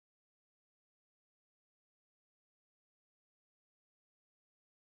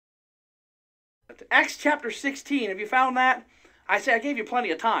Acts chapter 16. Have you found that? I gave you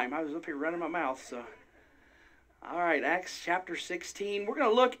plenty of time. I was up here running my mouth, so. All right, Acts chapter 16. We're going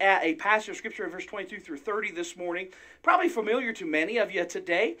to look at a passage of Scripture in verse 22 through 30 this morning. Probably familiar to many of you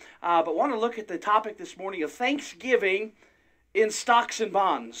today, but want to look at the topic this morning of thanksgiving in stocks and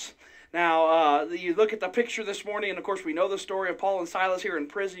bonds. Now, you look at the picture this morning, and of course we know the story of Paul and Silas here in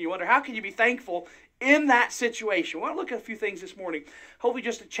prison. You wonder, how can you be thankful in that situation? I want to look at a few things this morning. Hopefully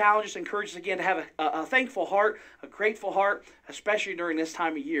just to challenge us, encourage us again to have a thankful heart, a grateful heart, especially during this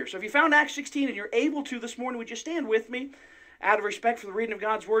time of year. So if you found Acts 16 and you're able to this morning, would you stand with me out of respect for the reading of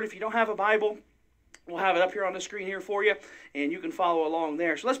God's Word? If you don't have a Bible, we'll have it up here on the screen here for you, and you can follow along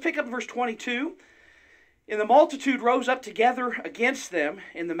there. So let's pick up verse 22. And the multitude rose up together against them,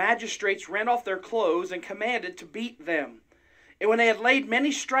 and the magistrates rent off their clothes and commanded to beat them. And when they had laid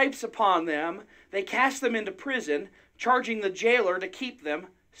many stripes upon them, they cast them into prison, charging the jailer to keep them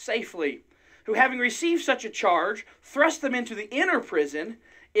safely. Who, having received such a charge, thrust them into the inner prison,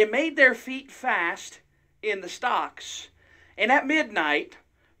 and made their feet fast in the stocks. And at midnight,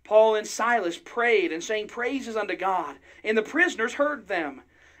 Paul and Silas prayed and sang praises unto God, and the prisoners heard them.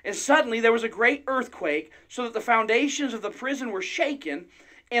 And suddenly there was a great earthquake, so that the foundations of the prison were shaken,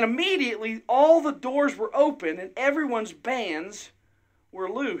 and immediately all the doors were opened, and everyone's bands were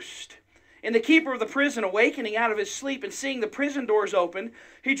loosed. And the keeper of the prison, awakening out of his sleep and seeing the prison doors open,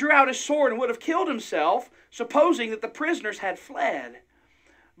 he drew out his sword and would have killed himself, supposing that the prisoners had fled.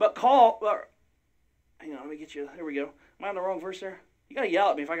 But hang on, let me get you, there we go. Am I on the wrong verse there? You got to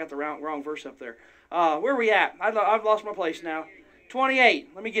yell at me if I got the wrong verse up there. Where are we at? I've lost my place now.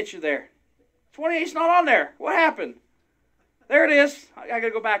 28. Let me get you there. 28's not on there. What happened? There it is. I got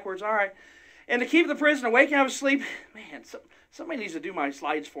to go backwards. All right. And to keep the prisoner awake out of sleep. Man, somebody needs to do my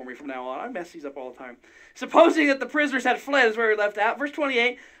slides for me from now on. I mess these up all the time. Supposing that the prisoners had fled is where we left out. Verse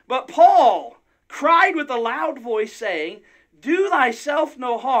 28. But Paul cried with a loud voice, saying, Do thyself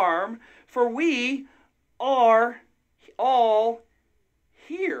no harm, for we are all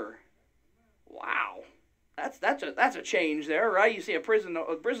here. Wow. That's a change there, right? You see a prison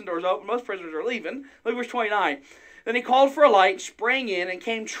doors open. Most prisoners are leaving. Look at verse 29. Then he called for a light, sprang in, and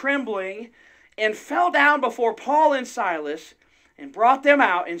came trembling, and fell down before Paul and Silas, and brought them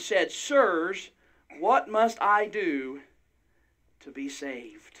out, and said, Sirs, what must I do to be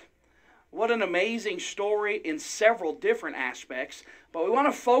saved? What an amazing story in several different aspects. But we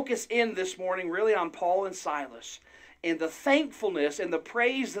want to focus in this morning really on Paul and Silas, and the thankfulness and the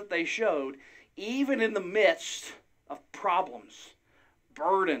praise that they showed, even in the midst of problems,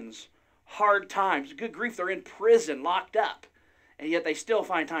 burdens, hard times. Good grief, they're in prison, locked up, and yet they still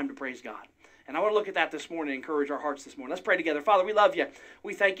find time to praise God. And I want to look at that this morning and encourage our hearts this morning. Let's pray together. Father, we love you.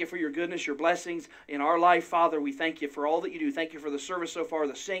 We thank you for your goodness, your blessings in our life. Father, we thank you for all that you do. Thank you for the service so far,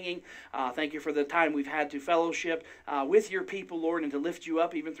 the singing. Thank you for the time we've had to fellowship with your people, Lord, and to lift you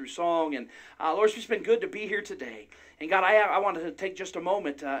up even through song. And Lord, it's just been good to be here today. And God, I wanted to take just a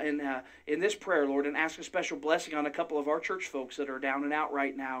moment in this prayer, Lord, and ask a special blessing on a couple of our church folks that are down and out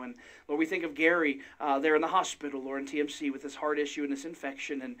right now. And Lord, we think of Gary there in the hospital, Lord, in TMC with this heart issue and this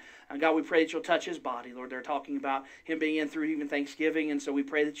infection. And God, we pray that you'll touch his body, Lord. They're talking about him being in through even Thanksgiving. And so we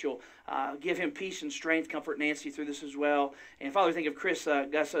pray that you'll give him peace and strength, comfort Nancy through this as well. And Father, we think of Chris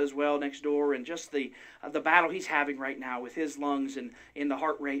Gussa as well next door, and just the battle he's having right now with his lungs and in the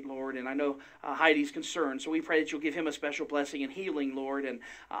heart rate, Lord. And I know Heidi's concerned. So we pray that you'll give him a special blessing and healing, Lord, and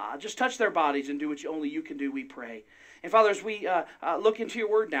just touch their bodies and do what only you can do, we pray. And Father, as we look into your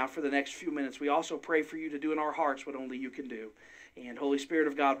word now for the next few minutes, we also pray for you to do in our hearts what only you can do. And Holy Spirit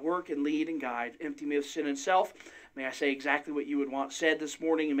of God, work and lead and guide. Empty me of sin and self. May I say exactly what you would want said this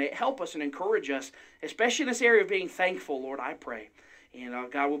morning, and may it help us and encourage us, especially in this area of being thankful, Lord, I pray.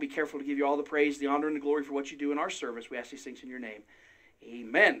 And God, will be careful to give you all the praise, the honor, and the glory for what you do in our service. We ask these things in your name.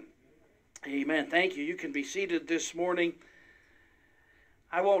 Amen. Amen. Thank you. You can be seated this morning.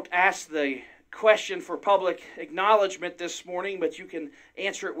 I won't ask the question for public acknowledgement this morning, but you can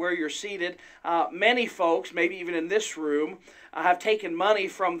answer it where you're seated. Many folks, maybe even in this room, have taken money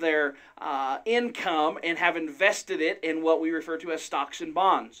from their income and have invested it in what we refer to as stocks and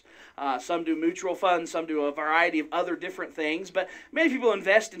bonds. Some do mutual funds, some do a variety of other different things, but many people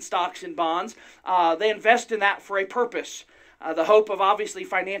invest in stocks and bonds. They invest in that for a purpose. The hope of obviously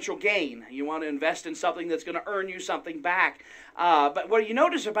financial gain. You want to invest in something that's going to earn you something back. But what you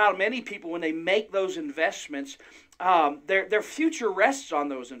notice about many people when they make those investments, their future rests on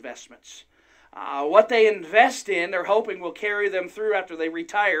those investments. What they invest in, they're hoping will carry them through after they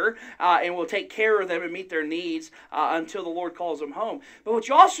retire and will take care of them and meet their needs until the Lord calls them home. But what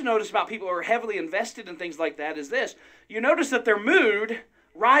you also notice about people who are heavily invested in things like that is this. You notice that their mood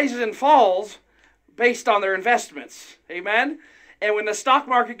rises and falls based on their investments. Amen? And when the stock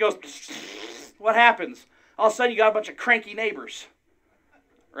market goes, what happens? All of a sudden you got a bunch of cranky neighbors.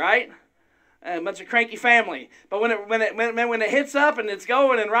 Right? A bunch of cranky family. But when it hits up and it's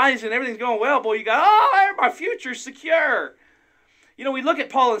going and rising and everything's going well, boy, you go, oh, my future's secure. You know, we look at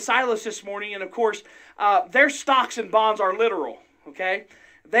Paul and Silas this morning, and of course, their stocks and bonds are literal, okay?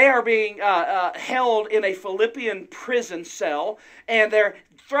 They are being held in a Philippian prison cell, and they're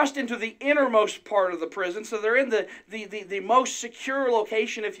thrust into the innermost part of the prison, so they're in the most secure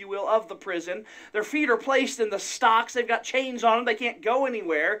location, if you will, of the prison. Their feet are placed in the stocks. They've got chains on them. They can't go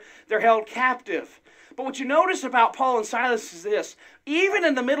anywhere. They're held captive. But what you notice about Paul and Silas is this. Even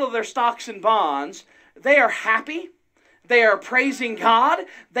in the middle of their stocks and bonds, they are happy. They are praising God.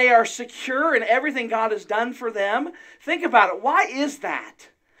 They are secure in everything God has done for them. Think about it. Why is that?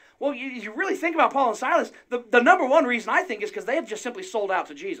 Well, you really think about Paul and Silas, the number one reason I think is because they have just simply sold out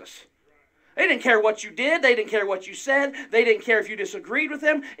to Jesus. They didn't care what you did. They didn't care what you said. They didn't care if you disagreed with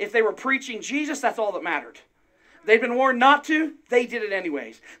them. If they were preaching Jesus, that's all that mattered. They'd been warned not to. They did it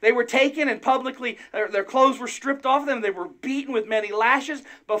anyways. They were taken and publicly, their clothes were stripped off them. They were beaten with many lashes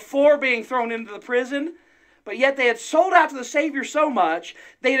before being thrown into the prison. But yet they had sold out to the Savior so much,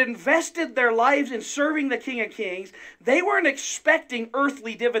 they had invested their lives in serving the King of Kings, they weren't expecting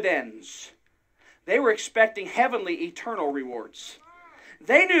earthly dividends. They were expecting heavenly, eternal rewards.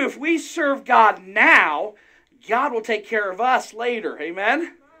 They knew if we serve God now, God will take care of us later.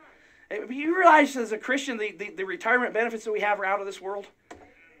 Amen? You realize as a Christian the retirement benefits that we have are out of this world?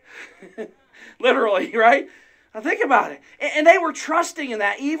 Literally, right? Now think about it. And they were trusting in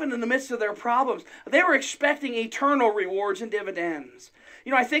that even in the midst of their problems. They were expecting eternal rewards and dividends.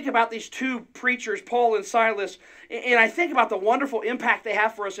 You know, I think about these two preachers, Paul and Silas, and I think about the wonderful impact they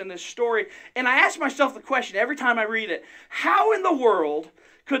have for us in this story. And I ask myself the question every time I read it, how in the world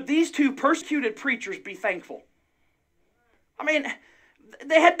could these two persecuted preachers be thankful? I mean,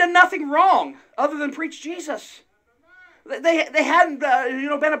 they had done nothing wrong other than preach Jesus. They hadn't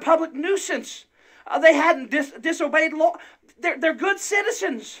been a public nuisance. They hadn't disobeyed law. They're good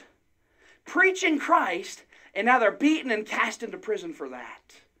citizens preaching Christ, and now they're beaten and cast into prison for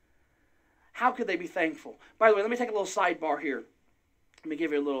that. How could they be thankful? By the way, let me take a little sidebar here. Let me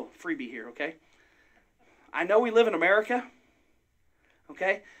give you a little freebie here, okay? I know we live in America,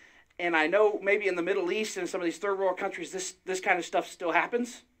 okay? And I know maybe in the Middle East and some of these third world countries this kind of stuff still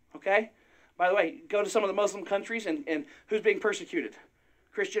happens, okay? By the way, go to some of the Muslim countries and who's being persecuted?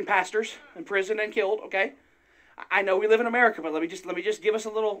 Christian pastors in prison and killed, okay? I know we live in America, but let me just give us a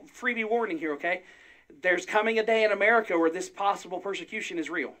little freebie warning here, okay? There's coming a day in America where this possible persecution is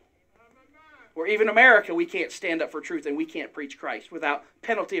real. Where even America, we can't stand up for truth and we can't preach Christ without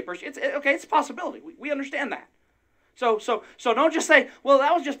penalty of persecution. It's a possibility. We understand that. So don't just say, well,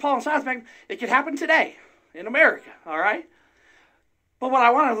 that was just Paul and Silas back. It could happen today in America, all right? But what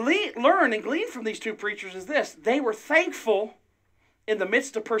I want to learn and glean from these two preachers is this. They were thankful in the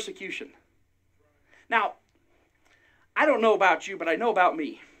midst of persecution. Now, I don't know about you, but I know about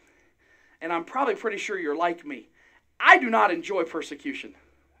me. And I'm probably pretty sure you're like me. I do not enjoy persecution.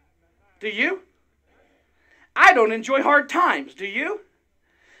 Do you? I don't enjoy hard times. Do you?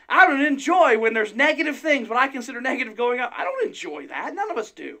 I don't enjoy when there's negative things, what I consider negative going on. I don't enjoy that. None of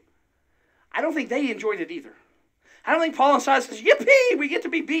us do. I don't think they enjoyed it either. I don't think Paul and Silas says, yippee, we get to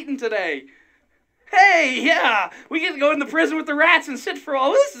be beaten today. Hey, yeah, we get to go into prison with the rats and sit for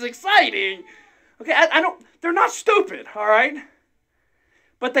all this is exciting. Okay, they're not stupid, all right?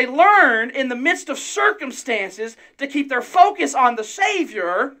 But they learn in the midst of circumstances to keep their focus on the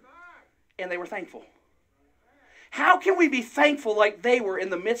Savior, and they were thankful. How can we be thankful like they were in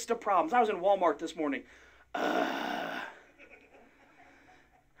the midst of problems? I was in Walmart this morning. We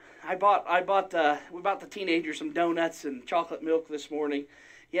bought the teenagers some donuts and chocolate milk this morning.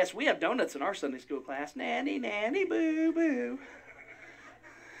 Yes, we have donuts in our Sunday school class. Nanny, nanny, boo, boo.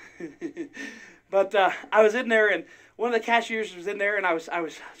 But I was in there, and one of the cashiers was in there, and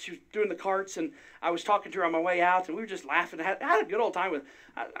she was doing the carts, and I was talking to her on my way out, and we were just laughing. I had a good old time with.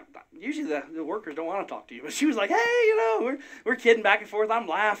 Usually the workers don't want to talk to you, but she was like, "Hey, we're kidding back and forth. I'm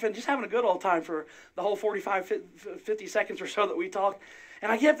laughing, just having a good old time for the whole 45, 50 seconds or so that we talked."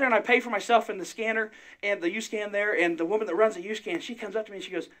 And I get up there and I pay for myself in the scanner and the U-Scan there, and the woman that runs the U-Scan, she comes up to me and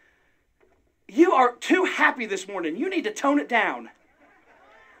she goes, "You are too happy this morning. You need to tone it down."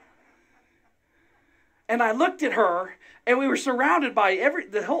 And I looked at her, and we were surrounded by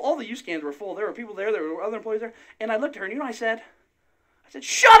all the U-Scans were full. There were people there were other employees there. And I looked at her, and you know what I said? I said,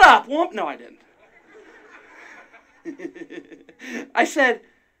 "Shut up, womp." No, I didn't. I said,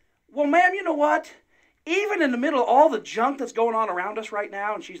 "Well, ma'am, you know what? Even in the middle of all the junk that's going on around us right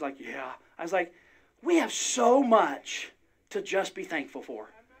now," and she's like, "Yeah." I was like, We have so much to just be thankful for.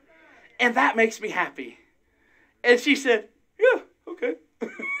 And that makes me happy. And she said, yeah, okay.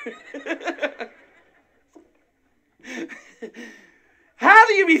 How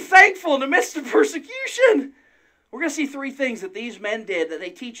do you be thankful in the midst of persecution? We're going to see three things that these men did that they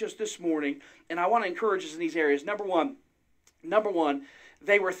teach us this morning. And I want to encourage us in these areas. Number one,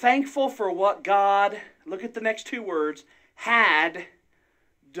 they were thankful for what God, look at the next two words, had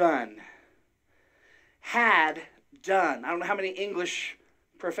done. Had done. I don't know how many English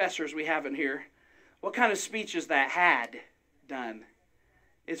professors we have in here. What kind of speech is that? Had done.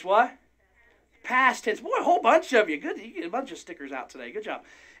 It's what? Past tense. Boy, a whole bunch of you. Good. You get a bunch of stickers out today. Good job.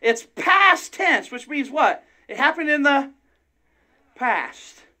 It's past tense, which means what? It happened in the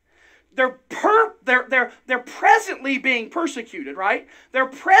past. They're presently being persecuted, right? They're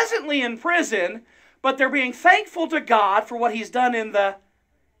presently in prison, but they're being thankful to God for what He's done in the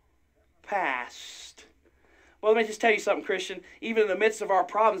past. Well, let me just tell you something, Christian. Even in the midst of our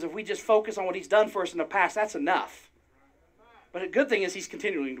problems, if we just focus on what He's done for us in the past, that's enough. But the good thing is He's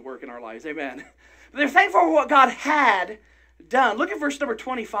continuing to work in our lives. Amen. But they're thankful for what God had done. Look at verse number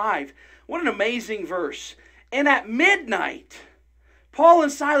 25. What an amazing verse. And at midnight, Paul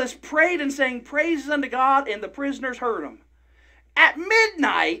and Silas prayed and sang praises unto God, and the prisoners heard them. At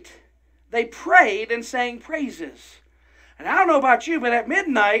midnight, they prayed and sang praises. And I don't know about you, but at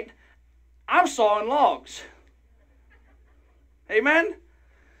midnight, I'm sawing logs. Amen?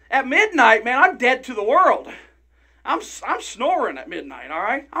 At midnight, man, I'm dead to the world. I'm snoring at midnight, all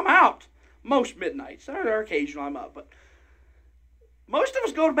right? I'm out. Most midnights. There are occasional I'm up, but most of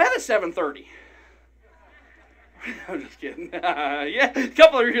us go to bed at 7:30. I'm just kidding. Yeah, a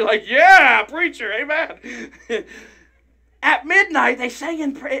couple of you are like, yeah, preacher, amen. At midnight, they sang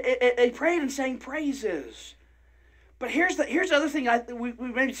and they prayed and sang praises. But here's the other thing we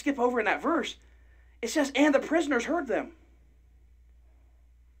maybe skip over in that verse. It says, and the prisoners heard them.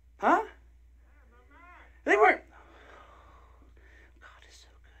 Huh? They weren't. God is so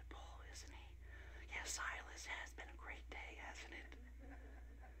good, Paul, isn't He? Yeah, Silas has been a great day, hasn't it?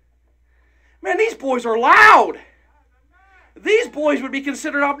 Man, these boys are loud. These boys would be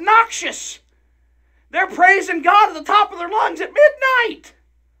considered obnoxious. They're praising God at the top of their lungs at midnight.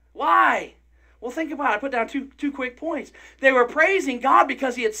 Why? Well, think about it. I put down two quick points. They were praising God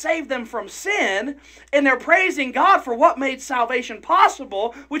because He had saved them from sin, and they're praising God for what made salvation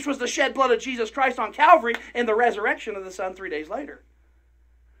possible, which was the shed blood of Jesus Christ on Calvary and the resurrection of the Son 3 days later.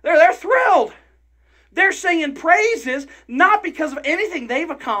 They're thrilled. They're singing praises not because of anything they've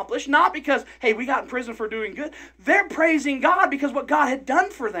accomplished, not because, hey, we got in prison for doing good. They're praising God because what God had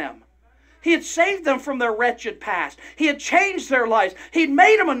done for them. He had saved them from their wretched past. He had changed their lives. He'd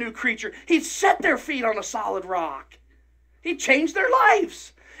made them a new creature. He'd set their feet on a solid rock. He changed their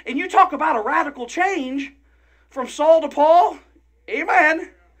lives. And you talk about a radical change from Saul to Paul.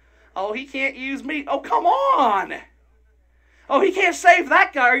 Amen. Oh, he can't use me. Oh, come on. Oh, he can't save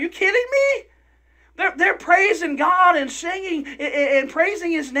that guy. Are you kidding me? They're praising God and singing and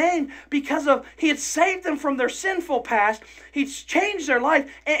praising His name because of He had saved them from their sinful past. He'd changed their life.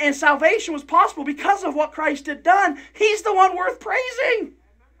 And salvation was possible because of what Christ had done. He's the one worth praising.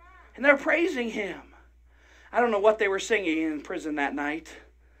 And they're praising Him. I don't know what they were singing in prison that night.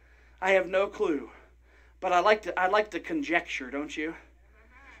 I have no clue. But I like to conjecture, don't you?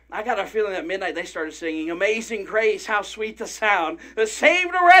 I got a feeling at midnight they started singing, Amazing Grace, how sweet the sound that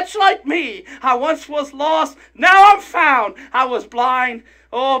saved a wretch like me. I once was lost, now I'm found. I was blind,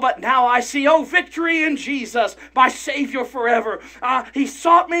 oh, but now I see. Oh, victory in Jesus, my Savior forever. He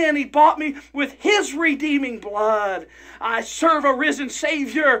sought me and He bought me with His redeeming blood. I serve a risen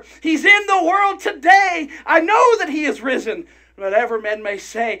Savior. He's in the world today. I know that He is risen. Whatever men may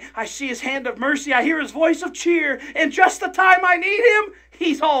say, I see His hand of mercy. I hear His voice of cheer. In just the time I need Him,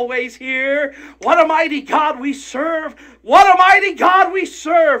 He's always here. What a mighty God we serve. What a mighty God we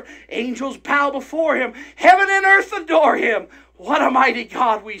serve. Angels bow before Him. Heaven and earth adore Him. What a mighty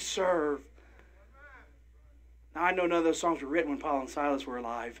God we serve. Now, I know none of those songs were written when Paul and Silas were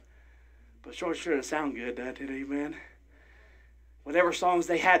alive. But sure it sound good, doesn't it? Amen. Whatever songs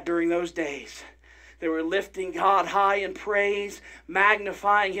they had during those days, they were lifting God high in praise,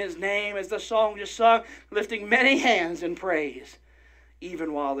 magnifying His name as the song just sung, lifting many hands in praise,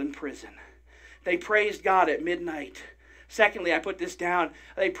 even while in prison. They praised God at midnight. Secondly, I put this down.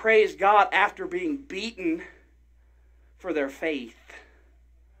 They praised God after being beaten for their faith.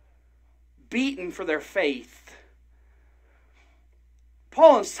 Beaten for their faith.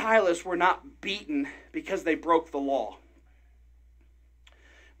 Paul and Silas were not beaten because they broke the law.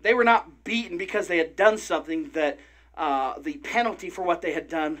 They were not beaten because they had done something that the penalty for what they had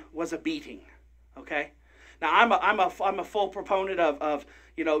done was a beating. Okay? Now, I'm a full proponent of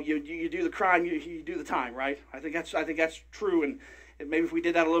you know, you do the crime, you do the time, right? I think that's true, and maybe if we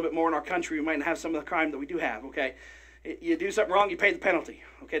did that a little bit more in our country, we might not have some of the crime that we do have, okay? You do something wrong, you pay the penalty,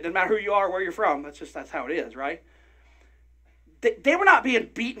 okay? It doesn't matter who you are, where you're from. That's how it is, right? They were not being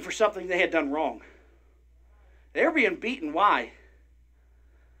beaten for something they had done wrong. They were being beaten, why?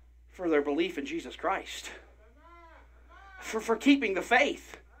 For their belief in Jesus Christ. For keeping the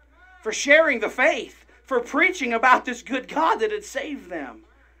faith. For sharing the faith. For preaching about this good God that had saved them.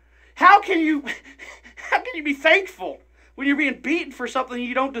 How can you be thankful when you're being beaten for something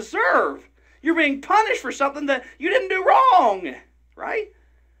you don't deserve? You're being punished for something that you didn't do wrong, right?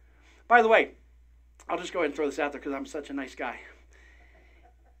 By the way, I'll just go ahead and throw this out there because I'm such a nice guy.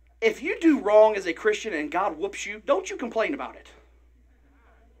 If you do wrong as a Christian and God whoops you, don't you complain about it.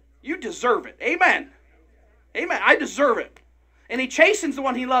 You deserve it. Amen. Amen. I deserve it. And he chastens the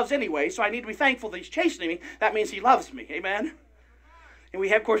one he loves anyway, so I need to be thankful that he's chastening me. That means he loves me. Amen. And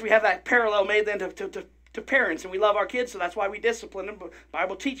of course, we have that parallel made then to parents, and we love our kids, so that's why we discipline them. But the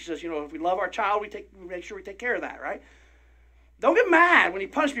Bible teaches us, if we love our child, we make sure we take care of that, right? Don't get mad when you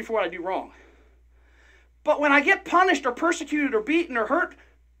punish me for what I do wrong. But when I get punished or persecuted or beaten or hurt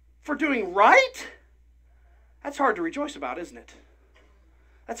for doing right, that's hard to rejoice about, isn't it?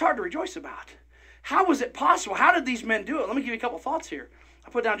 That's hard to rejoice about. How was it possible? How did these men do it? Let me give you a couple thoughts here.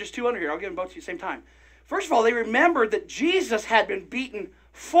 I'll put down just two under here. I'll give them both to you at the same time. First of all, they remembered that Jesus had been beaten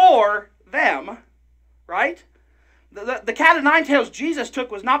for them, right? The cat of nine tails Jesus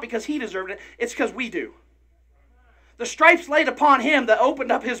took was not because he deserved it. It's because we do. The stripes laid upon him that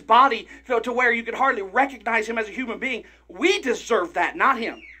opened up his body to where you could hardly recognize him as a human being. We deserve that, not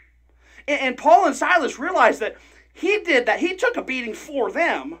him. And Paul and Silas realized that he did that. He took a beating for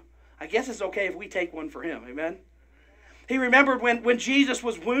them. I guess it's okay if we take one for him. Amen? He remembered when Jesus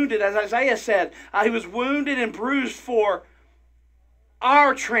was wounded, as Isaiah said, he was wounded and bruised for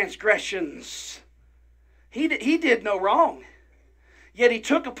our transgressions. He did no wrong. Yet he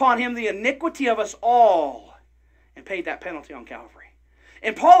took upon him the iniquity of us all and paid that penalty on Calvary.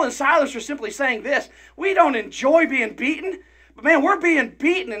 And Paul and Silas are simply saying this: we don't enjoy being beaten, but man, we're being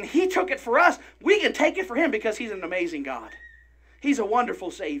beaten and he took it for us. We can take it for him because he's an amazing God. He's a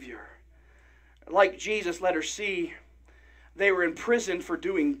wonderful Savior. Like Jesus let her see, they were imprisoned for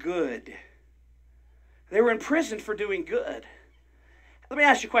doing good. They were imprisoned for doing good. Let me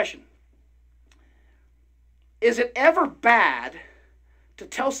ask you a question. Is it ever bad to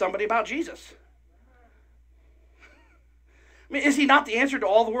tell somebody about Jesus? I mean, is he not the answer to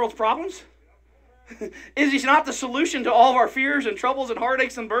all the world's problems? Is he not the solution to all of our fears and troubles and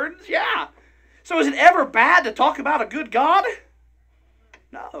heartaches and burdens? Yeah. So is it ever bad to talk about a good God?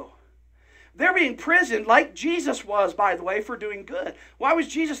 No. They're being imprisoned like Jesus was, by the way, for doing good. Why was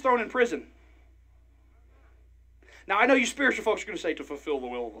Jesus thrown in prison? Now, I know you spiritual folks are going to say to fulfill the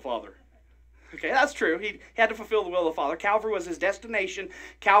will of the Father. Okay, that's true. He had to fulfill the will of the Father. Calvary was his destination.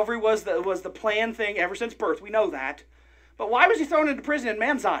 Calvary was the planned thing ever since birth. We know that. But why was he thrown into prison in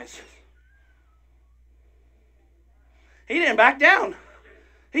man's eyes? He didn't back down.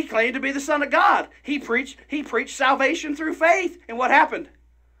 He claimed to be the Son of God. He preached salvation through faith. And what happened?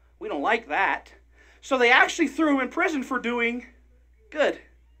 We don't like that. So they actually threw him in prison for doing good.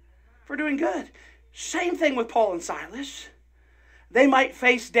 For doing good. Same thing with Paul and Silas. They might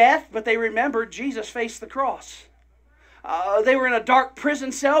face death, but they remembered Jesus faced the cross. They were in a dark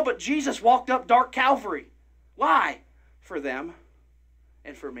prison cell, but Jesus walked up dark Calvary. Why? For them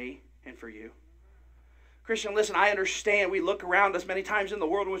and for me and for you. Christian, listen, I understand. We look around us many times in the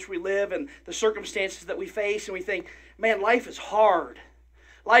world in which we live and the circumstances that we face, and we think, man, life is hard.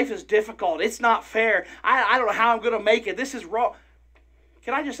 Life is difficult. It's not fair. I don't know how I'm going to make it. This is wrong.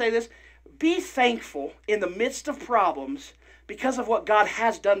 Can I just say this? Be thankful in the midst of problems because of what God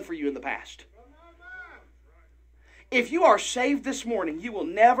has done for you in the past. If you are saved this morning, you will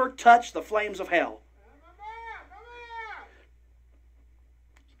never touch the flames of hell.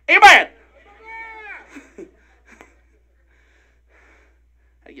 Amen.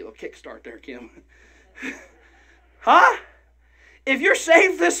 I get a little kickstart there, Kim. Huh? If you're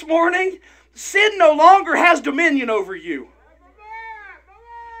saved this morning, sin no longer has dominion over you.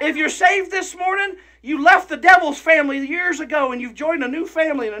 If you're saved this morning, you left the devil's family years ago and you've joined a new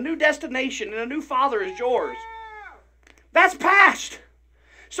family and a new destination and a new Father is yours. That's past.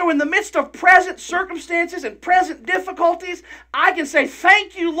 So in the midst of present circumstances and present difficulties, I can say,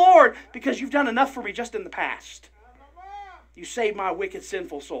 thank you, Lord, because you've done enough for me just in the past. You saved my wicked,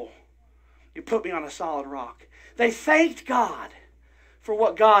 sinful soul. You put me on a solid rock. They thanked God for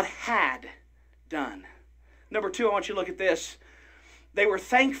what God had done. Number two, I want you to look at this. They were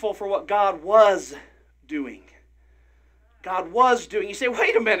thankful for what God was doing. God was doing. You say,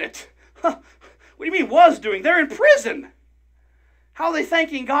 wait a minute. What do you mean was doing? They're in prison. How are they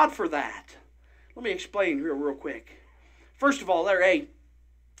thanking God for that? Let me explain real quick. First of all, letter A,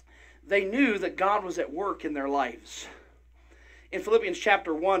 they knew that God was at work in their lives. In Philippians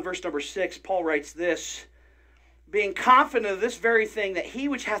chapter 1, verse number 6, Paul writes this, being confident of this very thing, that he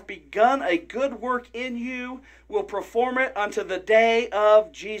which hath begun a good work in you will perform it unto the day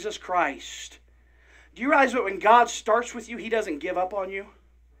of Jesus Christ. Do you realize that when God starts with you, he doesn't give up on you?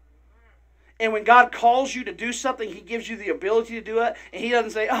 And when God calls you to do something, he gives you the ability to do it. And he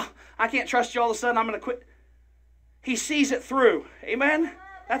doesn't say, oh, I can't trust you all of a sudden, I'm going to quit. He sees it through. Amen?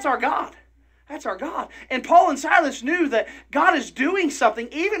 That's our God. That's our God. And Paul and Silas knew that God is doing something.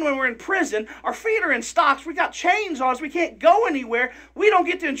 Even when we're in prison, our feet are in stocks, we got chains on us, we can't go anywhere. We don't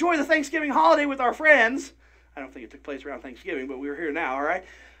get to enjoy the Thanksgiving holiday with our friends. I don't think it took place around Thanksgiving, but we were here now, all right?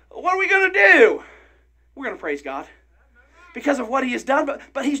 What are we going to do? We're going to praise God because of what he has done,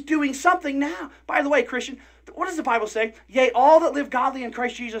 but he's doing something now. By the way, Christian, what does the Bible say? Yea, all that live godly in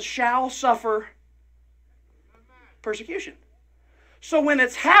Christ Jesus shall suffer persecution. So when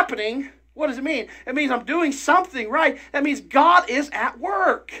it's happening, what does it mean? It means I'm doing something right. That means God is at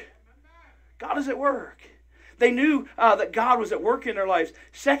work. God is at work. They knew that God was at work in their lives.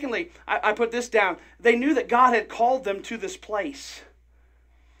 Secondly, I put this down. They knew that God had called them to this place.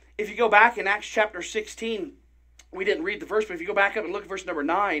 If you go back in Acts chapter 16, we didn't read the verse, but if you go back up and look at verse number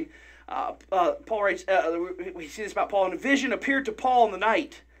 9, Paul writes, we see this about Paul. And a vision appeared to Paul in the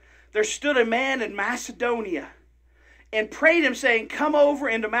night. There stood a man in Macedonia and prayed him, saying, come over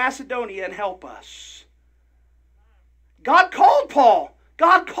into Macedonia and help us. God called Paul.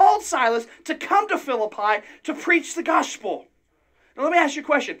 God called Silas to come to Philippi to preach the gospel. Now let me ask you a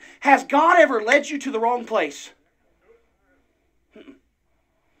question. Has God ever led you to the wrong place?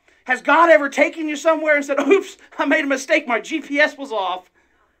 Has God ever taken you somewhere and said, oops, I made a mistake, my GPS was off?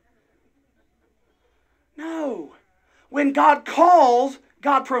 No. When God calls,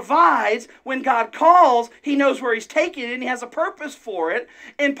 God provides. When God calls, he knows where he's taking it and he has a purpose for it.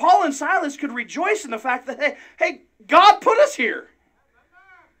 And Paul and Silas could rejoice in the fact that, hey, God put us here.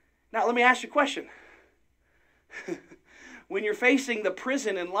 Now, let me ask you a question. When you're facing the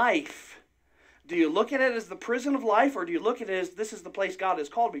prison in life, do you look at it as the prison of life, or do you look at it as this is the place God has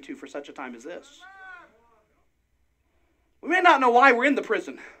called me to for such a time as this? We may not know why we're in the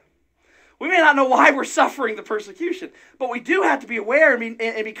prison. We may not know why we're suffering the persecution, but we do have to be aware and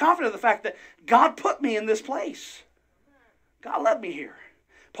be confident of the fact that God put me in this place. God led me here.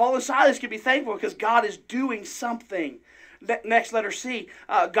 Paul and Silas can be thankful because God is doing something. Next, letter C,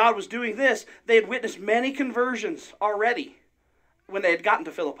 God was doing this. They had witnessed many conversions already when they had gotten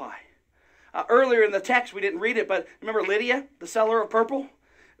to Philippi. Earlier in the text, we didn't read it, but remember Lydia, the seller of purple?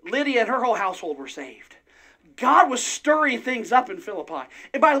 Lydia and her whole household were saved. God was stirring things up in Philippi.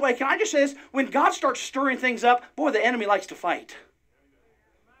 And by the way, can I just say this? When God starts stirring things up, boy, the enemy likes to fight.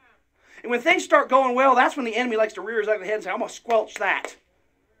 And when things start going well, that's when the enemy likes to rear his ugly head and say, I'm going to squelch that.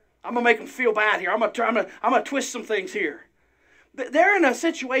 I'm going to make them feel bad here. I'm going to twist some things here. They're in a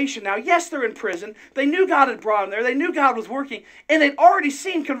situation now. Yes, they're in prison. They knew God had brought them there. They knew God was working. And they'd already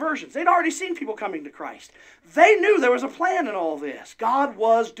seen conversions. They'd already seen people coming to Christ. They knew there was a plan in all this. God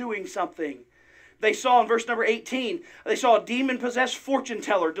was doing something. They saw in verse number 18, they saw a demon-possessed fortune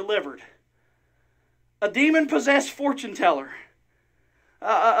teller delivered. A demon-possessed fortune teller.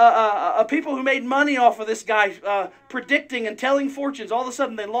 People who made money off of this guy predicting and telling fortunes, all of a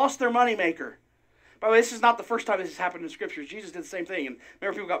sudden they lost their moneymaker. By the way, this is not the first time this has happened in Scripture. Jesus did the same thing, and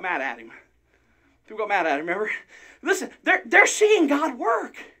remember, people got mad at him. People got mad at him, remember? Listen, they're seeing God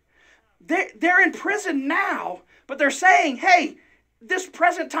work. They're in prison now, but they're saying, hey, this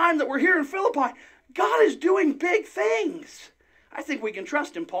present time that we're here in Philippi, God is doing big things. I think we can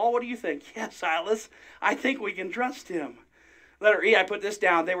trust him, Paul. What do you think? Yes, Silas, I think we can trust him. Letter E, I put this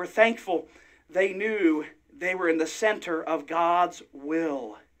down. They were thankful. They knew they were in the center of God's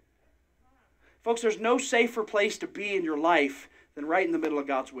will. Folks, there's no safer place to be in your life than right in the middle of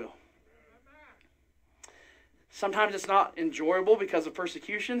God's will. Sometimes it's not enjoyable because of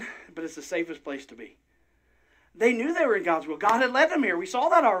persecution, but it's the safest place to be. They knew they were in God's will. God had led them here. We saw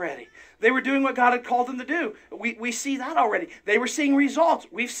that already. They were doing what God had called them to do. We see that already. They were seeing results.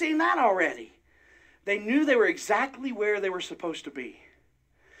 We've seen that already. They knew they were exactly where they were supposed to be.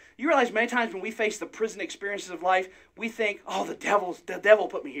 You realize many times when we face the prison experiences of life, we think, oh, the devil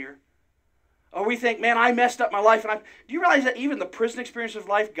put me here. Or we think, man, I messed up my life. Do you realize that even the prison experience of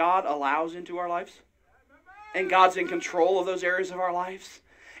life, God allows into our lives? And God's in control of those areas of our lives?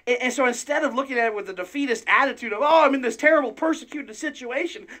 And so instead of looking at it with a defeatist attitude of, oh, I'm in this terrible persecuted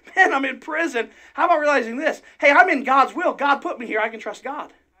situation, man, I'm in prison, how about realizing this? Hey, I'm in God's will. God put me here. I can trust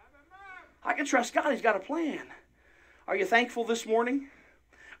God. I can trust God. He's got a plan. Are you thankful this morning?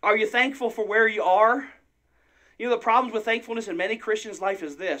 Are you thankful for where you are? You know, the problems with thankfulness in many Christians' life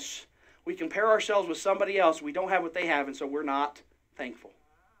is this. We compare ourselves with somebody else. We don't have what they have, and so we're not thankful.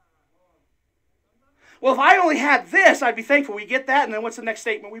 Well, if I only had this, I'd be thankful. We get that, and then what's the next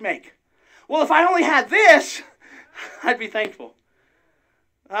statement we make? Well, if I only had this, I'd be thankful.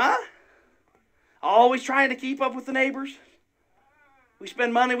 Huh? Always trying to keep up with the neighbors. We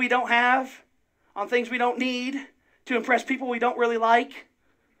spend money we don't have on things we don't need to impress people we don't really like.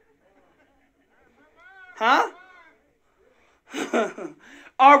 Huh?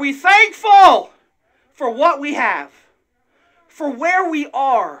 Are we thankful for what we have? For where we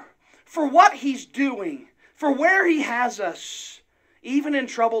are? For what He's doing, for where He has us, even in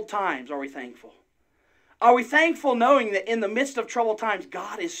troubled times, are we thankful? Are we thankful knowing that in the midst of troubled times,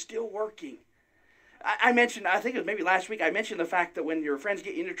 God is still working? I mentioned, I think it was maybe last week, I mentioned the fact that when your friends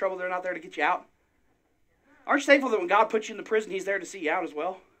get you into trouble, they're not there to get you out. Aren't you thankful that when God puts you in the prison, He's there to see you out as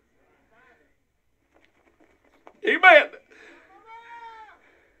well? Amen.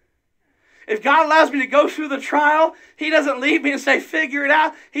 If God allows me to go through the trial, He doesn't leave me and say, figure it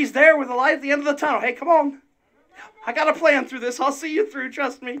out. He's there with the light at the end of the tunnel. Hey, come on. I got a plan through this. I'll see you through.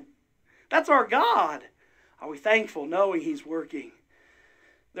 Trust me. That's our God. Are we thankful knowing He's working?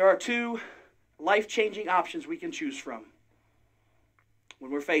 There are two life-changing options we can choose from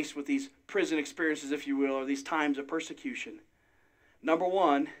when we're faced with these prison experiences, if you will, or these times of persecution. Number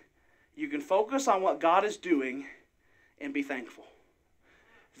one, you can focus on what God is doing and be thankful.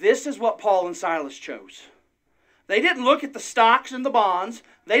 This is what Paul and Silas chose. They didn't look at the stocks and the bonds.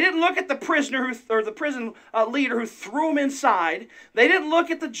 They didn't look at the prisoner or the prison leader who threw them inside. They didn't look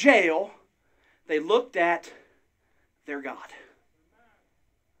at the jail. They looked at their God.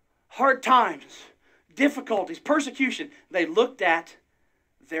 Hard times, difficulties, persecution. They looked at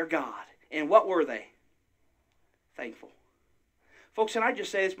their God. And what were they? Thankful. Folks, and I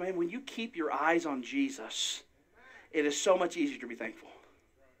just say this, man, when you keep your eyes on Jesus, it is so much easier to be thankful.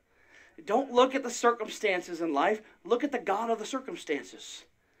 Don't look at the circumstances in life. Look at the God of the circumstances.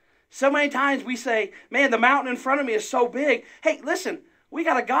 So many times we say, man, the mountain in front of me is so big. Hey, listen, we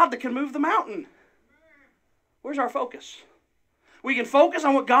got a God that can move the mountain. Where's our focus? We can focus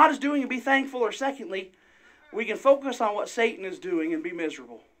on what God is doing and be thankful, or secondly, we can focus on what Satan is doing and be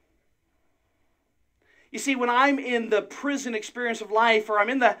miserable. You see, when I'm in the prison experience of life, or I'm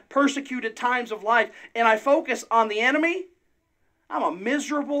in the persecuted times of life, and I focus on the enemy, I'm a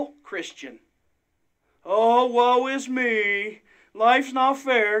miserable Christian. Oh, woe is me. Life's not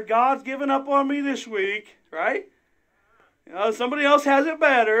fair. God's given up on me this week, right? You know, somebody else has it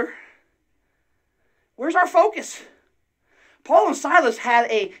better. Where's our focus? Paul and Silas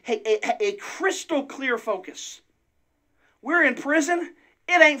had a crystal clear focus. We're in prison.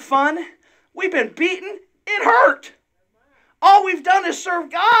 It ain't fun. We've been beaten. It hurt. All we've done is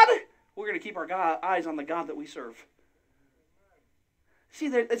serve God. We're going to keep our eyes on the God that we serve. See,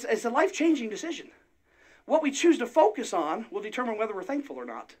 it's a life-changing decision. What we choose to focus on will determine whether we're thankful or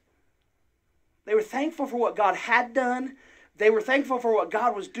not. They were thankful for what God had done. They were thankful for what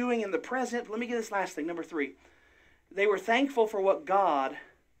God was doing in the present. Let me get this last thing, number 3. They were thankful for what God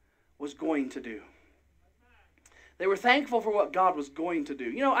was going to do. They were thankful for what God was going to do.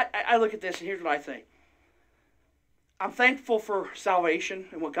 You know, I look at this, and here's what I think. I'm thankful for salvation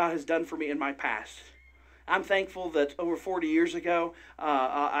and what God has done for me in my past. I'm thankful that over 40 years ago,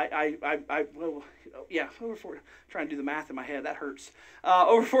 over 40. I'm trying to do the math in my head. That hurts.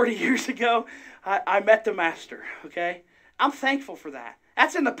 Over 40 years ago, I met the Master, okay? I'm thankful for that.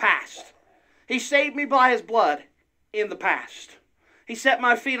 That's in the past. He saved me by His blood in the past. He set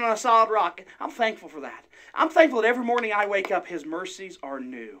my feet on a solid rock. I'm thankful for that. I'm thankful that every morning I wake up, His mercies are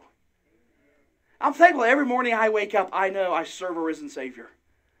new. I'm thankful that every morning I wake up, I know I serve a risen Savior.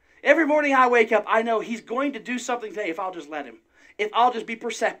 Every morning I wake up, I know He's going to do something today if I'll just let Him. If I'll just be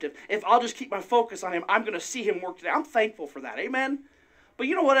perceptive. If I'll just keep my focus on Him, I'm going to see Him work today. I'm thankful for that. Amen? But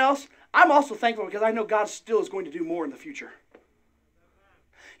you know what else? I'm also thankful because I know God still is going to do more in the future.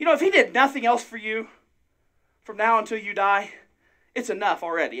 You know, if He did nothing else for you from now until you die, it's enough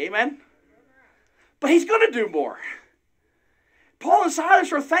already. Amen? But He's going to do more. Paul and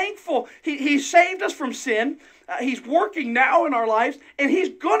Silas are thankful. He saved us from sin. He's working now in our lives, and He's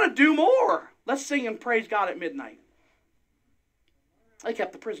going to do more. Let's sing and praise God at midnight. They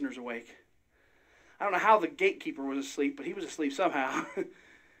kept the prisoners awake. I don't know how the gatekeeper was asleep, but he was asleep somehow.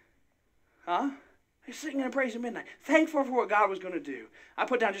 Huh? They're singing and praising midnight, thankful for what God was going to do. I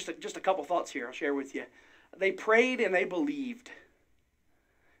put down just a couple thoughts here I'll share with you. They prayed and they believed.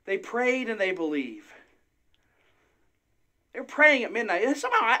 They prayed and they believed. They're praying at midnight. And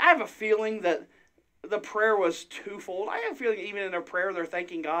somehow I have a feeling that the prayer was twofold. I have a feeling even in their prayer they're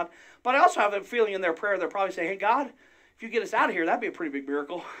thanking God. But I also have a feeling in their prayer they're probably saying, hey, God, if you get us out of here, that'd be a pretty big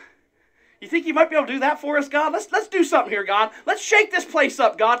miracle. You think you might be able to do that for us, God? Let's do something here, God. Let's shake this place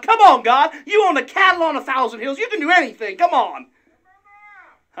up, God. Come on, God. You own the cattle on 1,000 hills. You can do anything. Come on.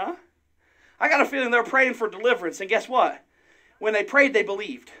 Huh? I got a feeling they're praying for deliverance. And guess what? When they prayed, they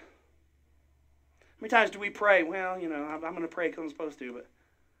believed. How many times do we pray? Well, you know, I'm going to pray because I'm supposed to, but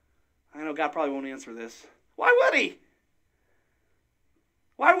I know God probably won't answer this. Why would he?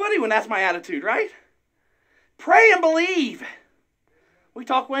 Why would he when that's my attitude, right? Pray and believe. We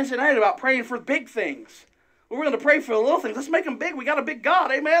talked Wednesday night about praying for big things. We're going to pray for the little things. Let's make them big. We got a big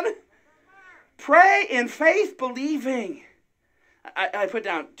God. Amen? Pray in faith, believing. I put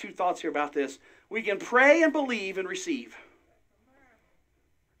down two thoughts here about this. We can pray and believe and receive.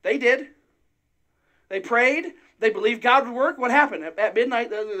 They did. They prayed. They believed God would work. What happened? At midnight,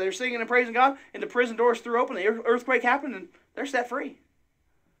 they're singing and praising God, and the prison doors threw open, the earthquake happened, and they're set free.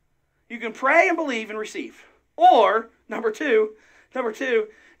 You can pray and believe and receive. Or, number two,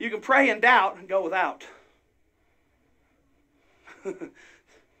 you can pray and doubt and go without.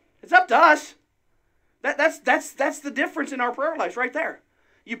 It's up to us. That's the difference in our prayer lives right there.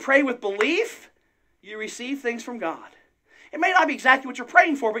 You pray with belief, you receive things from God. It may not be exactly what you're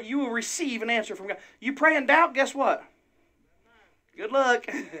praying for, but you will receive an answer from God. You pray in doubt, guess what? Good luck.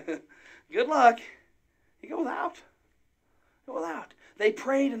 Good luck. You go without. Go without. They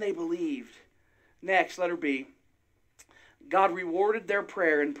prayed and they believed. Next, letter B. God rewarded their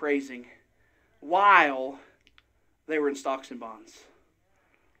prayer and praising while they were in stocks and bonds.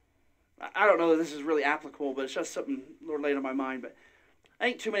 I don't know that this is really applicable, but it's just something the Lord laid on my mind. But I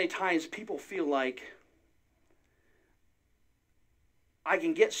think too many times people feel like I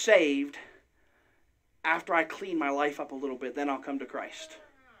can get saved after I clean my life up a little bit, then I'll come to Christ.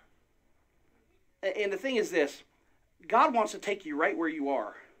 And the thing is this, God wants to take you right where you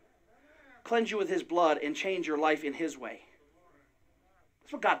are, cleanse you with His blood, and change your life in His way.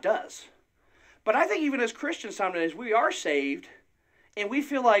 That's what God does. But I think even as Christians sometimes we are saved and we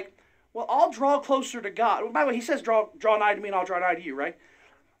feel like, well, I'll draw closer to God. By the way, He says draw nigh to me and I'll draw nigh to you, right?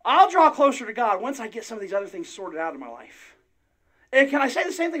 I'll draw closer to God once I get some of these other things sorted out in my life. And can I say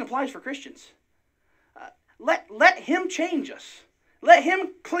the same thing applies for Christians? Let Him change us. Let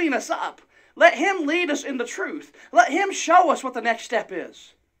Him clean us up. Let Him lead us in the truth. Let Him show us what the next step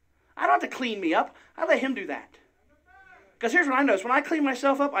is. I don't have to clean me up. I let Him do that. Because here's what I notice. When I clean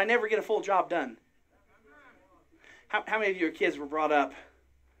myself up, I never get a full job done. How many of your kids were brought up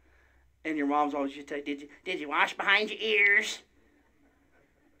and your mom's always used to say, did you wash behind your ears?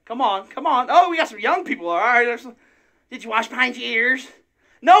 Come on. Oh, we got some young people. All right. Did you wash behind your ears?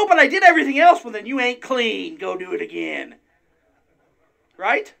 No, but I did everything else. Well, then you ain't clean. Go do it again.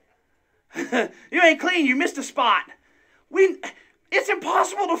 Right? You ain't clean. You missed a spot. It's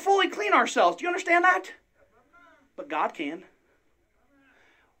impossible to fully clean ourselves. Do you understand that? But God can.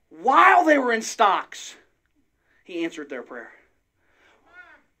 While they were in stocks, He answered their prayer.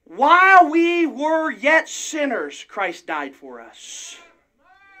 While we were yet sinners, Christ died for us.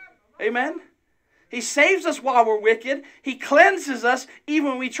 Amen? He saves us while we're wicked. He cleanses us even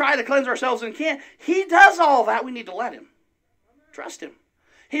when we try to cleanse ourselves and can't. He does all that. We need to let Him. Trust Him.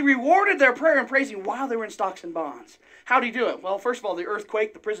 He rewarded their prayer and praising while they were in stocks and bonds. How did He do it? Well, first of all, the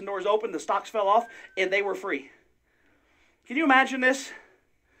earthquake, the prison doors opened, the stocks fell off, and they were free. Can you imagine this?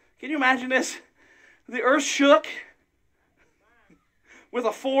 Can you imagine this? The earth shook with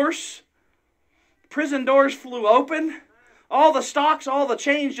a force. Prison doors flew open. All the stocks, all the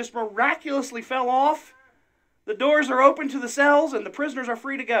chains just miraculously fell off. The doors are open to the cells, and the prisoners are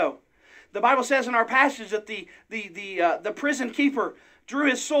free to go. The Bible says in our passage that the prison keeper drew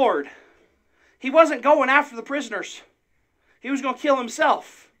his sword. He wasn't going after the prisoners. He was going to kill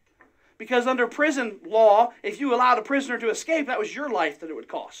himself. Because under prison law, if you allowed a prisoner to escape, that was your life that it would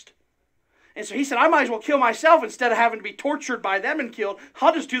cost. And so he said, I might as well kill myself instead of having to be tortured by them and killed.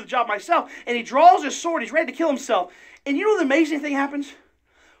 I'll just do the job myself. And he draws his sword. He's ready to kill himself. And you know the amazing thing happens?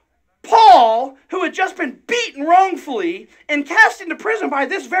 Paul, who had just been beaten wrongfully and cast into prison by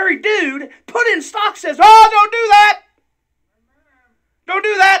this very dude, put in stocks, says, oh, don't do that. Don't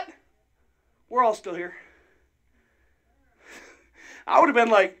do that. We're all still here. I would have been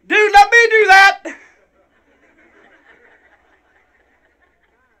like, dude, let me do that.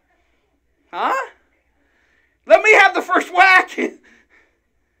 Huh? Let me have the first whack.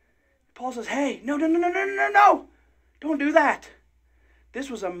 Paul says, hey, no, no, no, no, no, no, no. Don't do that. This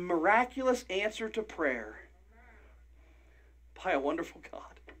was a miraculous answer to prayer by a wonderful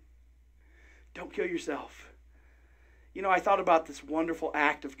God. Don't kill yourself. You know, I thought about this wonderful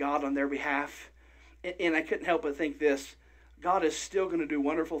act of God on their behalf, and I couldn't help but think this. God is still going to do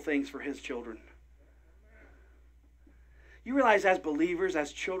wonderful things for his children. You realize as believers,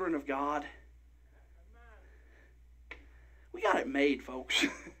 as children of God, we got it made, folks.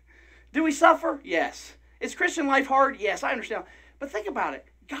 Do we suffer? Yes. Is Christian life hard? Yes, I understand. But think about it.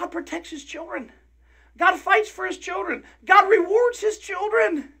 God protects his children. God fights for his children. God rewards his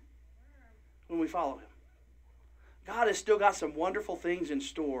children when we follow him. God has still got some wonderful things in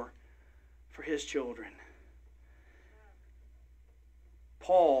store for his children.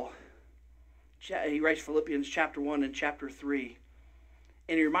 Paul, he writes Philippians chapter 1 and chapter 3.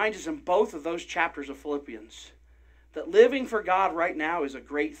 And he reminds us in both of those chapters of Philippians that living for God right now is a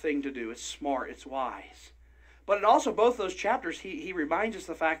great thing to do. It's smart. It's wise. But in also both those chapters, he reminds us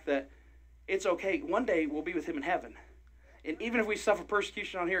the fact that it's okay. One day we'll be with him in heaven. And even if we suffer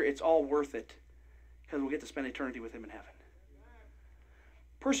persecution on here, it's all worth it because we'll get to spend eternity with him in heaven.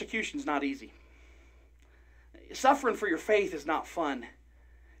 Persecution's not easy. Suffering for your faith is not fun.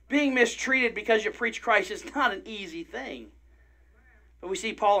 Being mistreated because you preach Christ is not an easy thing. But we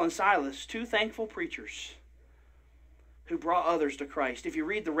see Paul and Silas, two thankful preachers who brought others to Christ. If you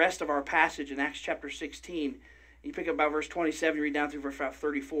read the rest of our passage in Acts chapter 16, you pick up about verse 27, you read down through verse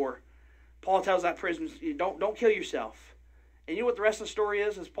 34, Paul tells that prisoner, don't kill yourself. And you know what the rest of the story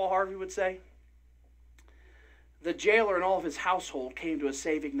is, as Paul Harvey would say? The jailer and all of his household came to a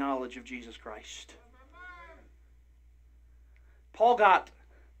saving knowledge of Jesus Christ. Paul got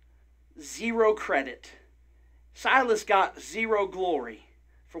 0 credit. Silas got 0 glory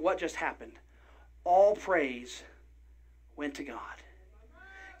for what just happened. All praise went to God.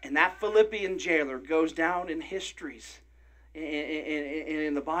 And that Philippian jailer goes down in histories and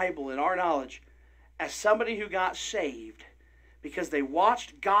in the Bible, in our knowledge, as somebody who got saved because they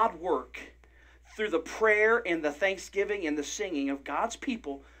watched God work through the prayer and the thanksgiving and the singing of God's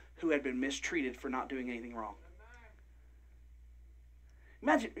people who had been mistreated for not doing anything wrong.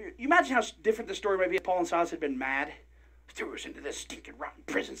 Imagine how different the story might be if Paul and Silas had been mad. Threw us into this stinking rotten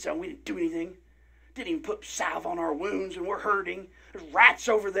prison cell. We didn't do anything. Didn't even put salve on our wounds and we're hurting. There's rats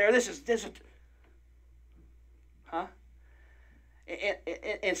over there. This is. Huh?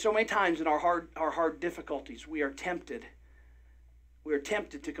 And so many times in our hard difficulties, we are tempted. We are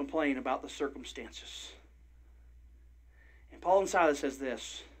tempted to complain about the circumstances. And Paul and Silas says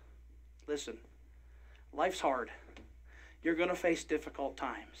this. Listen, life's hard. You're going to face difficult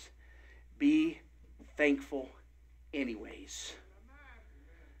times. Be thankful anyways.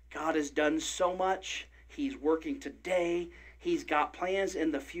 God has done so much. He's working today. He's got plans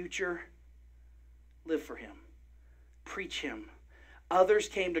in the future. Live for him. Preach him. Others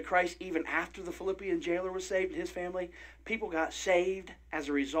came to Christ even after the Philippian jailer was saved and his family. People got saved as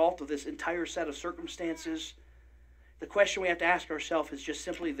a result of this entire set of circumstances. The question we have to ask ourselves is just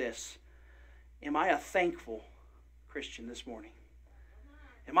simply this. Am I a thankful Christian this morning?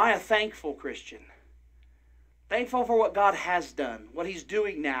 Am I a thankful Christian? Thankful for what God has done, what he's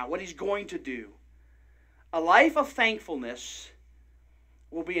doing now, what he's going to do. A life of thankfulness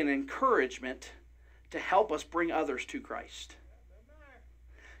will be an encouragement to help us bring others to Christ.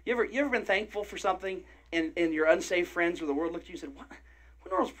 You ever been thankful for something and your unsaved friends or the world looked at you and said, what in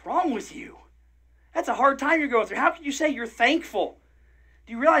the world's wrong with you? That's a hard time you're going through. How can you say you're thankful?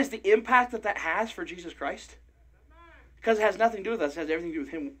 Do you realize the impact that has for Jesus Christ? Because it has nothing to do with us. It has everything to do with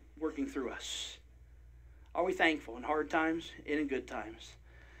him working through us. Are we thankful in hard times and in good times?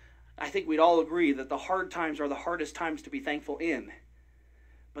 I think we'd all agree that the hard times are the hardest times to be thankful in.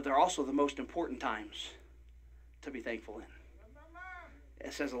 But they're also the most important times to be thankful in.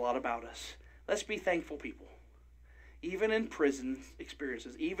 It says a lot about us. Let's be thankful people. Even in prison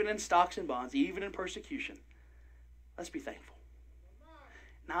experiences, even in stocks and bonds, even in persecution. Let's be thankful.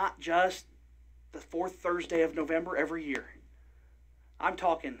 Not just the 4th Thursday of November every year. I'm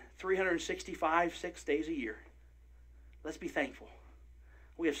talking 365, 6 days a year. Let's be thankful.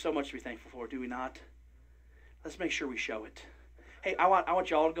 We have so much to be thankful for, do we not? Let's make sure we show it. Hey, I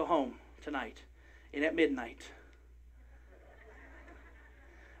want you all to go home tonight and at midnight.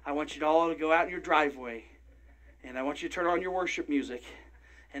 I want you all to go out in your driveway and I want you to turn on your worship music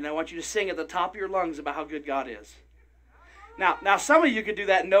and I want you to sing at the top of your lungs about how good God is. Now some of you could do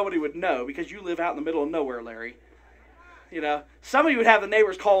that and nobody would know because you live out in the middle of nowhere, Larry. You know, some of you would have the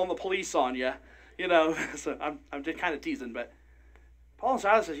neighbors calling the police on you. You know, so I'm just kind of teasing, but Paul and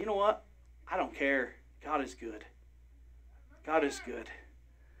Silas says, you know what? I don't care. God is good. God is good.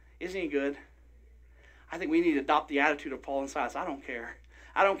 Isn't he good? I think we need to adopt the attitude of Paul and Silas. I don't care.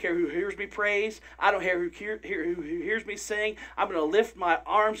 I don't care who hears me praise. I don't care who hears me sing. I'm going to lift my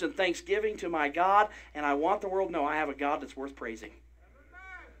arms in thanksgiving to my God, and I want the world to know I have a God that's worth praising.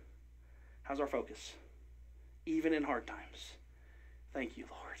 How's our focus? Even in hard times. Thank you,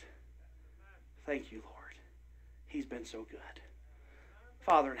 Lord. Thank you, Lord. He's been so good.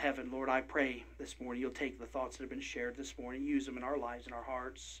 Father in heaven, Lord, I pray this morning you'll take the thoughts that have been shared this morning, use them in our lives and our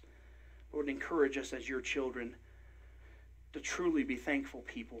hearts. Lord, encourage us as your children to truly be thankful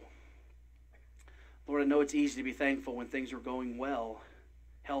people. Lord, I know it's easy to be thankful when things are going well.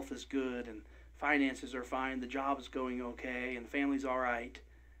 Health is good and finances are fine, the job is going okay, and the family's all right.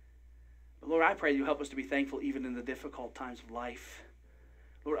 But Lord, I pray you help us to be thankful even in the difficult times of life.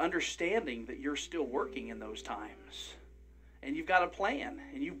 Lord, understanding that you're still working in those times. And you've got a plan,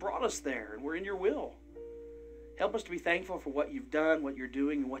 and you've brought us there, and we're in your will. Help us to be thankful for what you've done, what you're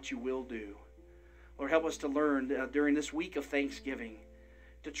doing, and what you will do. Lord, help us to learn during this week of Thanksgiving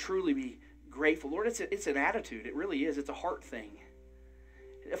to truly be grateful. Lord, it's an attitude. It really is. It's a heart thing.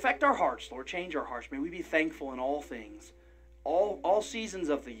 Affect our hearts, Lord. Change our hearts. May we be thankful in all things, all seasons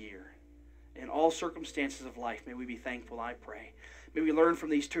of the year, in all circumstances of life. May we be thankful, I pray. May we learn from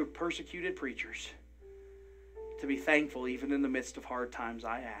these two persecuted preachers to be thankful even in the midst of hard times,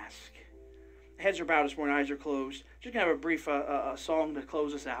 I ask. Heads are bowed this morning, eyes are closed. Just going to have a brief song to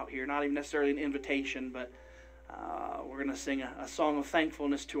close us out here. Not even necessarily an invitation, but we're going to sing a song of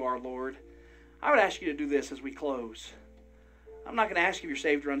thankfulness to our Lord. I would ask you to do this as we close. I'm not going to ask if you're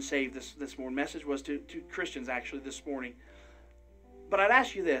saved or unsaved this morning. Message was to Christians actually this morning. But I'd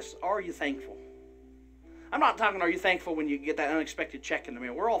ask you this, are you thankful? I'm not talking, are you thankful when you get that unexpected check in the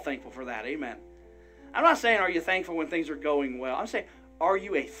mail? We're all thankful for that, amen. I'm not saying, are you thankful when things are going well? I'm saying, are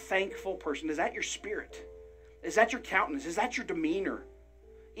you a thankful person? Is that your spirit? Is that your countenance? Is that your demeanor?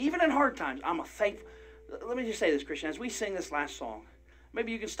 Even in hard times, I'm a thankful. Let me just say this, Christian. As we sing this last song,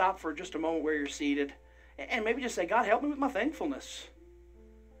 maybe you can stop for just a moment where you're seated and maybe just say, God, help me with my thankfulness.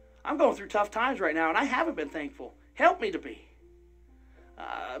 I'm going through tough times right now, and I haven't been thankful. Help me to be.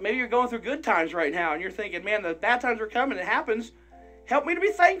 Maybe you're going through good times right now, and you're thinking, man, the bad times are coming. It happens. Help me to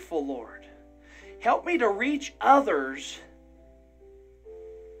be thankful, Lord. Help me to reach others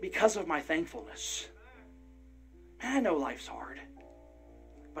because of my thankfulness. Man, I know life's hard,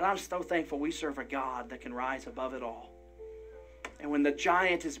 but I'm so thankful we serve a God that can rise above it all. And when the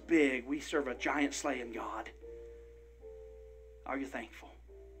giant is big, we serve a giant-slaying God. Are you thankful?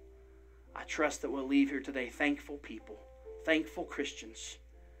 I trust that we'll leave here today thankful people, thankful Christians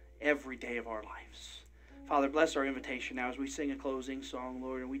every day of our lives. Father, bless our invitation now as we sing a closing song,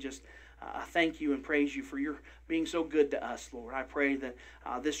 Lord, and we just thank you and praise you for your being so good to us, Lord. I pray that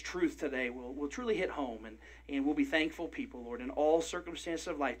this truth today will truly hit home, and we'll be thankful people, Lord. In all circumstances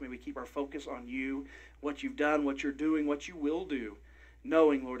of life, may we keep our focus on you, what you've done, what you're doing, what you will do,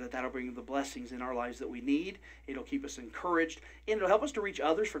 knowing, Lord, that that'll bring the blessings in our lives that we need. It'll keep us encouraged, and it'll help us to reach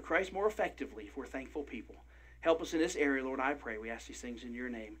others for Christ more effectively if we're thankful people. Help us in this area, Lord, I pray. We ask these things in your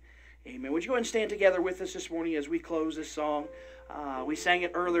name. Amen. Would you go ahead and stand together with us this morning as we close this song? We sang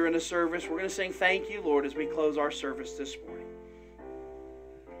it earlier in the service. We're going to sing Thank You, Lord, as we close our service this morning.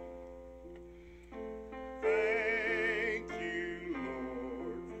 Thank you,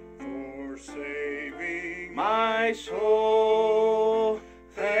 Lord, for saving my soul.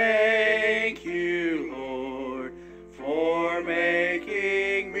 Thank you, Lord, for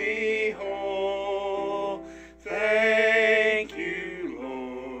making me whole. Thank you,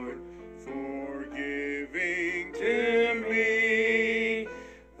 Lord, for giving to me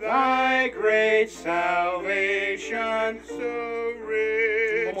thy great salvation. so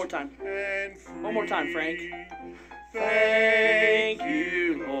rich. One more time. And free. One more time, Frank. Thank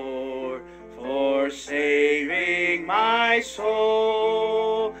you, Lord, for saving my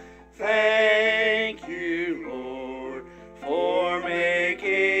soul. Thank you, Lord, for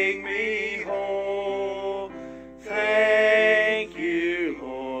making me whole. Thank you,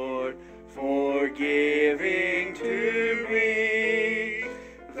 Lord, for giving to me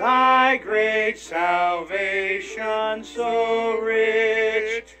thy great salvation so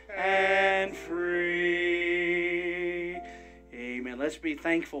rich and free. Amen. Let's be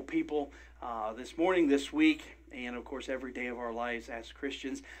thankful people this morning, this week, and of course every day of our lives as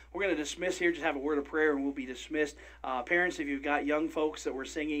Christians. We're going to dismiss here, just have a word of prayer and we'll be dismissed. Parents, if you've got young folks that we're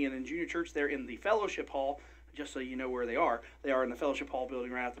singing in junior church, they're in the fellowship hall, just so you know where they are. They are in the fellowship hall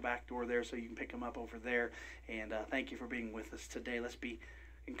building right out the back door there, so you can pick them up over there. And thank you for being with us today. Let's be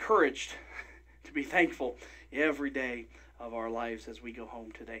encouraged to be thankful every day of our lives as we go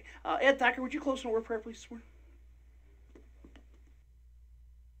home today. Ed Thacker, would you close in a word of prayer, please, this morning?